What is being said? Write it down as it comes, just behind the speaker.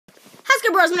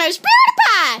Warner Bros. My name is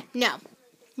PewDiePie.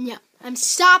 No, I'm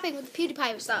stopping with the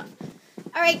PewDiePie stuff.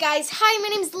 Alright guys, hi, my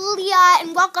name is Leah,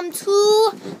 and welcome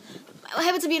to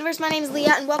Hey, what's up universe, my name is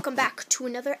Leah, and welcome back to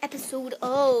another episode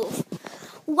of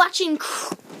watching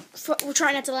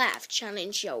Try Not to Laugh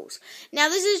challenge shows. Now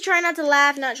this is Try Not to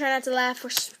Laugh, not Try Not to Laugh for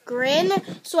Scrin,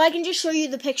 so I can just show you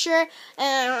the picture, and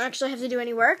I don't actually have to do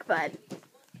any work, but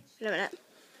wait a minute.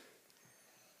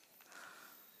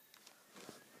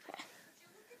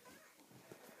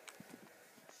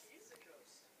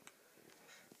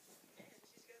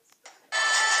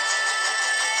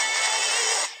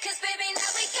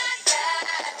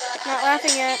 Not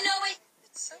laughing yet.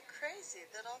 It's so crazy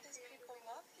that all these people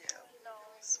love you. No,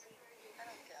 sweetie. I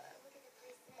don't get it.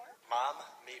 Mom,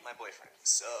 meet my boyfriend.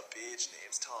 Sup, bitch?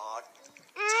 Name's Todd.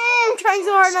 I'm trying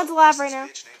so hard not to laugh right now.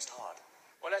 Bitch, name's Todd.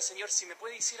 Hola, señor. Si me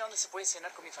puede decir a dónde se puede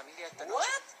cenar con mi familia esta noche.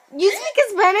 What? You speak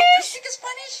Spanish? You speak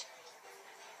Spanish?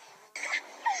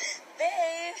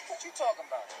 Babe. What you talking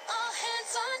about? All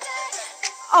hands on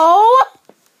deck. Oh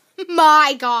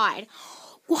my god.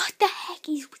 What the heck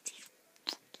is with these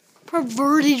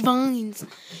perverted vines?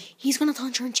 He's gonna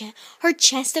touch her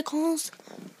chesticles.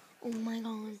 Oh my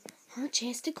god. Her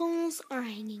chesticles are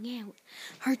hanging out.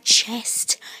 Her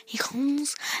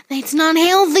chesticles. That's not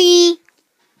healthy.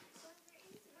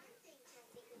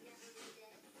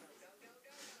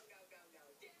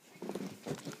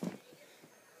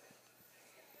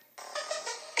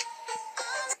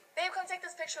 Babe, come take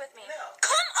this picture with me. No.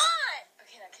 Come on!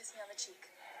 Okay, now kiss me on the cheek.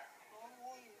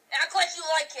 Act like you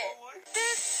like it.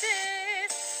 This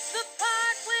is the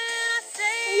part where I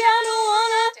say I don't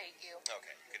wanna. date you.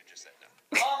 Okay, you could have just said no.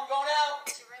 Mom, I'm going out.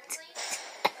 Is your room clean?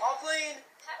 All clean.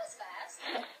 That was fast.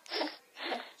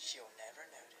 She'll never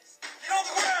notice. Get on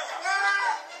the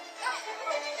ground!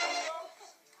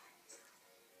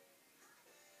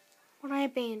 What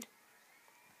happened?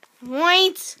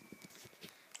 Wait.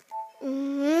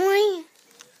 Wait.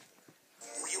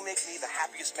 Will you make me the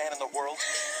happiest man in the world?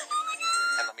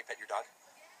 And let me pet your dog?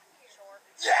 Sure.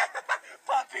 Yeah!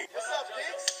 Puppy! What's up,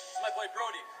 Diggs? It's my boy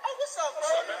Brody. Oh, what's up, bro?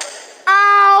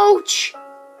 Ouch.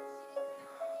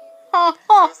 Oh,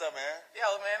 oh. What's up, man?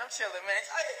 Yo, man, I'm chilling, man.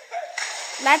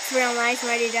 That's real nice,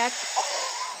 Mighty Duck.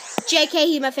 JK,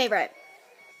 he's my favorite.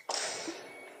 We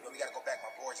gotta go back. My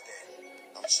board's dead.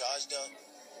 I'm charged up.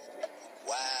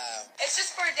 Wow. It's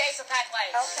just for a day, so pack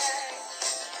light.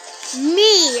 Okay.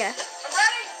 Me. I'm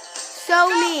ready. So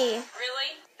me.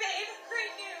 Really? Babe,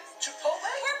 great news. Chipotle?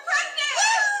 We're pregnant!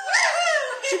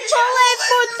 Chipotle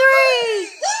for 3.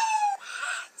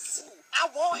 I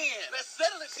want him. Let's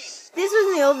settle it. This was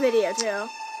in the old video too. I'll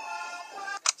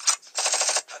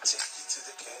take you to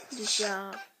the game. The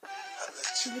shop. I'll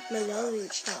let She licked my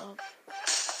lollipop. Stop.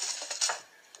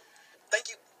 Thank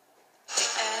you.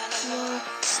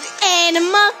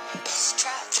 Anima.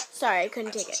 Sorry, I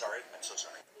couldn't take it. Sorry. I'm so sorry.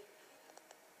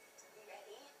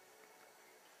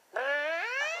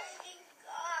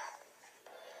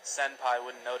 Senpai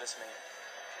wouldn't notice me.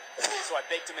 So I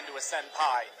baked him into a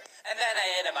senpai. And then I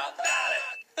ate him out.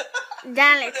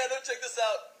 Dalek. Check this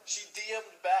out. She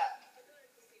DM'd back.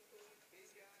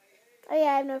 Oh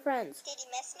yeah, I have no friends. Did you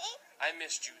miss me? I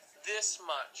missed you this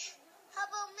much. How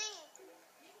about me?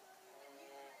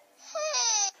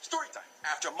 Story time.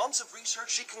 After months of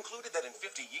research, she concluded that in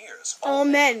 50 years, All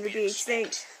men would be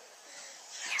extinct.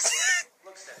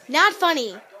 Not funny.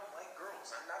 I don't like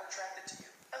girls. I'm not attracted to you.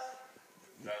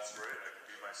 That's right. I can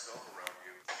be myself around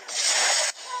you.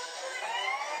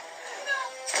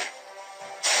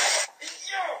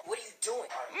 What are you doing?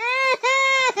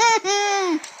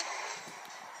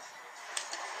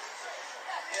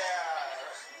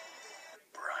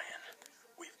 Brian,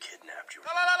 we've kidnapped you.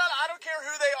 No, I don't care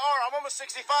who they are. I'm almost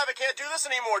 65. I can't do this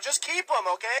anymore. Just keep them,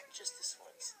 okay? Just this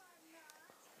once.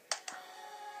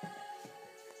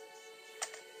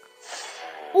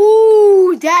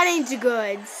 Ooh, that ain't the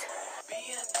goods.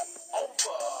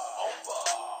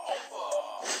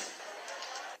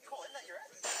 Cool, isn't that your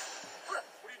ex? What are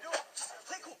you doing? Just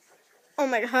play cool. Oh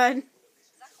my god.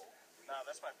 No,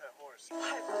 that's my pet horse.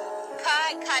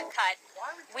 Cut.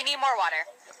 We need more water.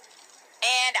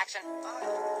 And action. Are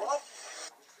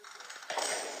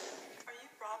you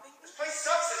robbing? This place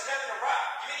sucks. There's nothing to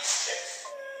rob. Give me these chips.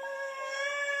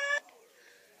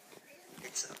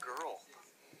 It's a girl.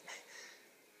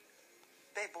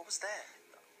 Babe, what was that?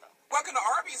 Welcome to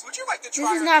Arby's. Would you like to try?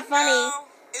 This is not funny. No,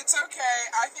 it's okay.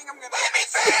 I think I'm gonna. Let me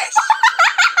finish.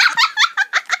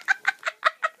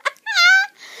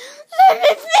 I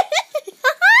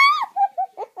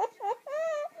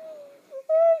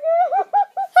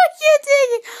can't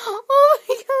take it. Oh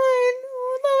my god.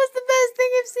 Oh, that was the best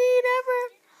thing I've seen ever.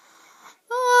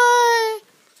 Oh,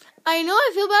 I I know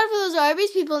I feel bad for those Arby's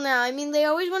people now. I mean, they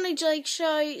always want to like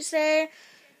say,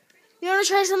 you want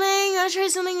to try something? You want to try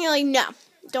something? You're like, no,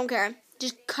 don't care.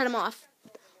 Just cut them off.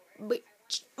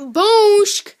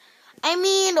 Boosh! I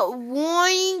mean,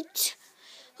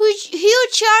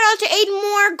 huge shout out to Aiden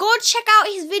Moore. Go check out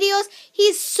his videos.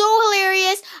 He's so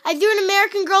hilarious. I threw an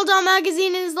American Girl doll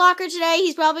magazine in his locker today.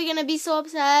 He's probably going to be so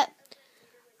upset.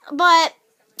 But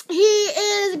he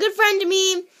is a good friend to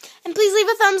me. And please leave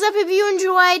a thumbs up if you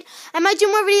enjoyed. I might do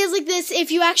more videos like this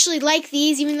if you actually like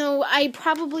these, even though I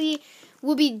probably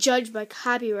will be judged by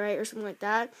copyright or something like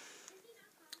that.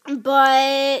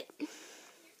 But,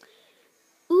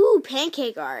 ooh,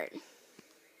 pancake art.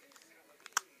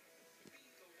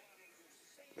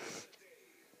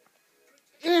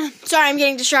 Sorry, I'm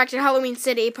getting distracted. Halloween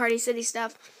City, Party City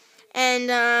stuff.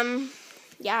 And,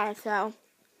 yeah, so.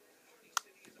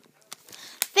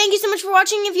 Thank you so much for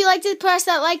watching. If you liked it, press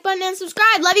that like button and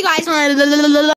subscribe. Love you guys.